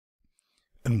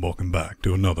And welcome back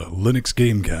to another Linux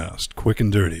Gamecast, quick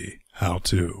and dirty,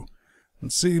 how-to.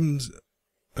 It seems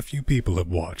a few people have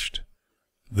watched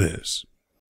this.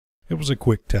 It was a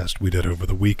quick test we did over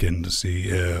the weekend to see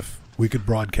if we could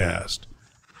broadcast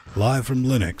live from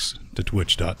Linux to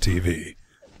twitch.tv.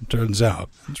 It turns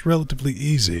out it's relatively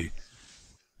easy,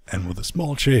 and with a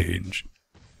small change,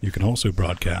 you can also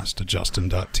broadcast to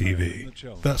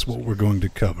justin.tv. That's what we're going to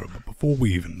cover, but before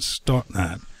we even start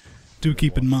that, do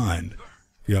keep in mind,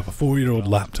 if you have a 4-year-old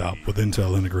laptop with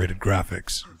Intel integrated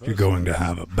graphics, you're going to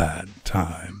have a bad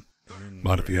time.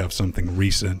 But if you have something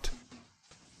recent,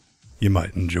 you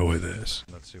might enjoy this.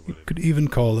 You could even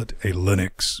call it a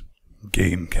Linux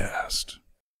Gamecast.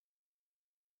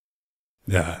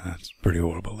 Yeah, that's pretty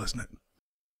horrible, isn't it?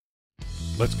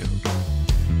 Let's go.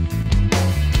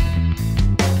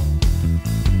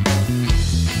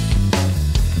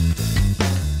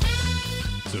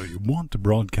 So you want to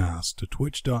broadcast to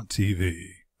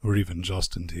twitch.tv or even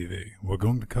Justin TV. We're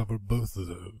going to cover both of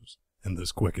those in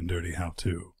this quick and dirty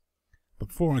how-to. But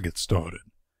before I get started,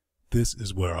 this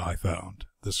is where I found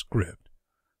the script.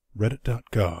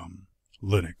 Reddit.com,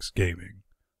 Linux Gaming.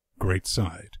 Great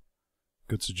site.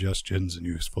 Good suggestions and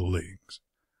useful links.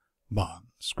 But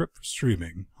script for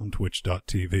streaming on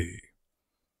twitch.tv.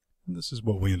 And this is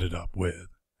what we ended up with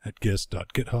at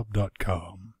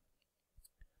gis.github.com.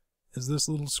 Is this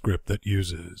little script that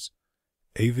uses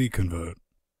AV convert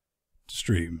to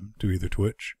stream to either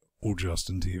Twitch or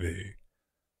Justin TV.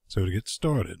 So to get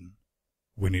started,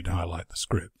 we need to highlight the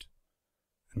script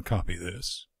and copy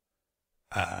this.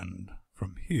 And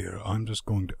from here, I'm just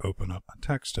going to open up a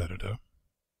text editor.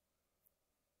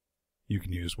 You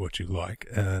can use what you like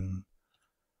and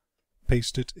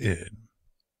paste it in.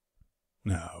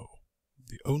 Now,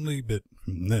 the only bit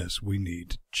from this we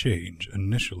need to change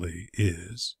initially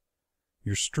is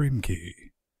your stream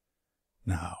key.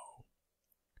 Now,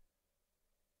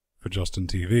 for Justin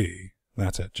TV,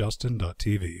 that's at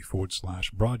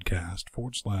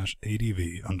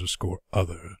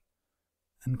justin.tv/broadcast/adv_other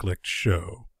and click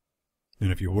show.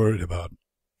 And if you're worried about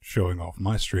showing off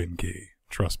my stream key,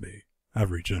 trust me, I've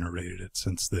regenerated it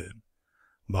since then.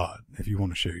 But if you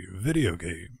want to share your video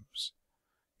games,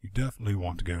 you definitely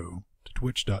want to go to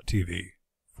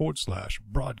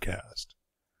twitch.tv/broadcast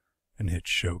and hit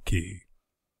show key.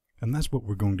 And that's what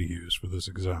we're going to use for this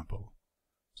example.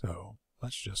 So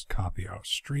let's just copy our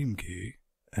stream key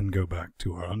and go back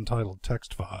to our untitled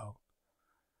text file.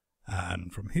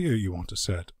 And from here you want to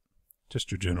set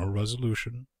just your general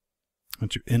resolution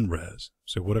and your in-res,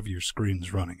 so whatever your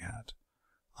screen's running at.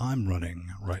 I'm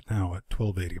running right now at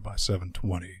 1280 by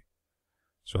 720.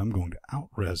 So I'm going to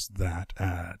out-res that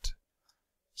at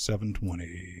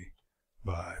 720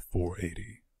 by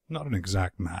 480. Not an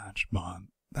exact match, but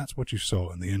that's what you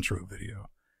saw in the intro video.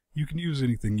 You can use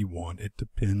anything you want. It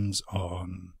depends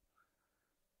on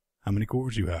how many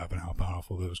cores you have and how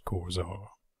powerful those cores are.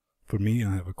 For me,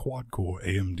 I have a quad-core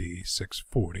AMD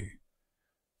 640.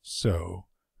 So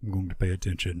I'm going to pay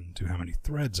attention to how many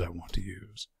threads I want to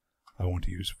use. I want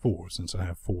to use 4 since I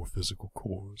have 4 physical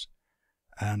cores.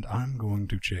 And I'm going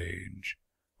to change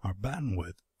our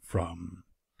bandwidth from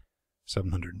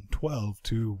 712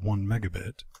 to 1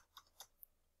 megabit,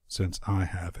 since I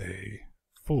have a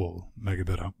full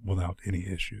megabit up without any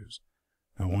issues.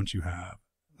 Now once you have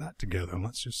that together,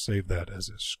 let's just save that as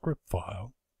a script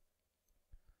file.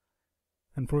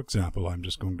 And for example, I'm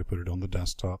just going to put it on the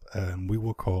desktop and we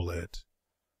will call it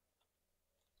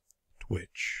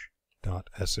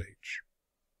twitch.sh.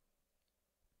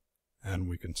 And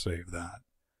we can save that.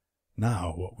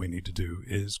 Now what we need to do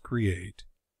is create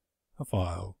a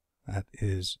file that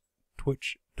is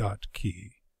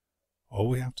twitch.key. All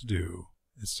we have to do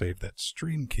is save that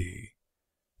stream key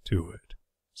to it.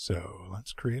 So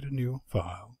let's create a new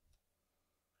file,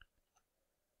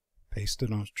 paste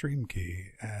in our stream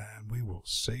key, and we will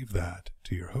save that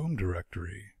to your home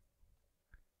directory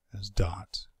as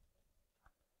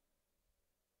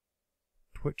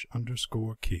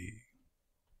 .twitch_key.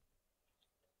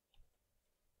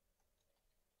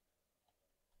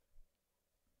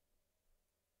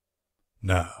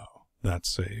 Now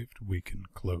that's saved, we can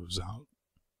close out.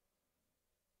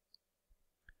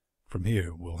 From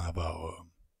here, we'll have our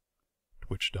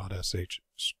twitch.sh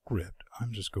script.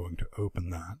 I'm just going to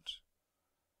open that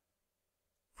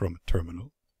from a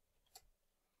terminal.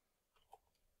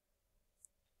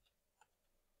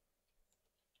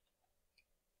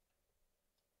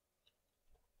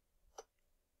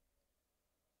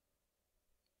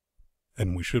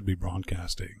 And we should be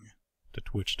broadcasting to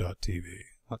twitch.tv.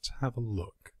 Let's have a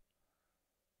look.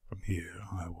 From here,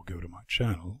 I will go to my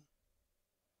channel.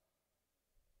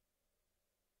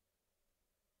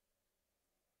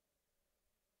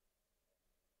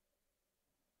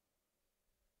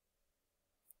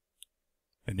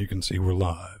 and you can see we're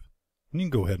live. And you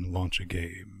can go ahead and launch a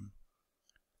game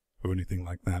or anything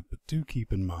like that, but do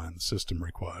keep in mind the system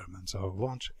requirements. I'll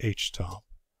launch HTOP.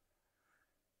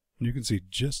 And you can see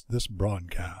just this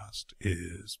broadcast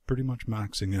is pretty much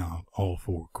maxing out all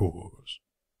 4 cores.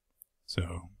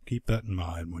 So keep that in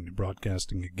mind when you're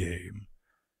broadcasting a game.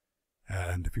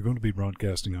 And if you're going to be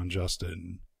broadcasting on just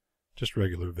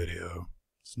regular video,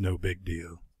 it's no big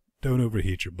deal. Don't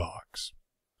overheat your box.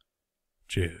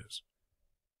 Cheers.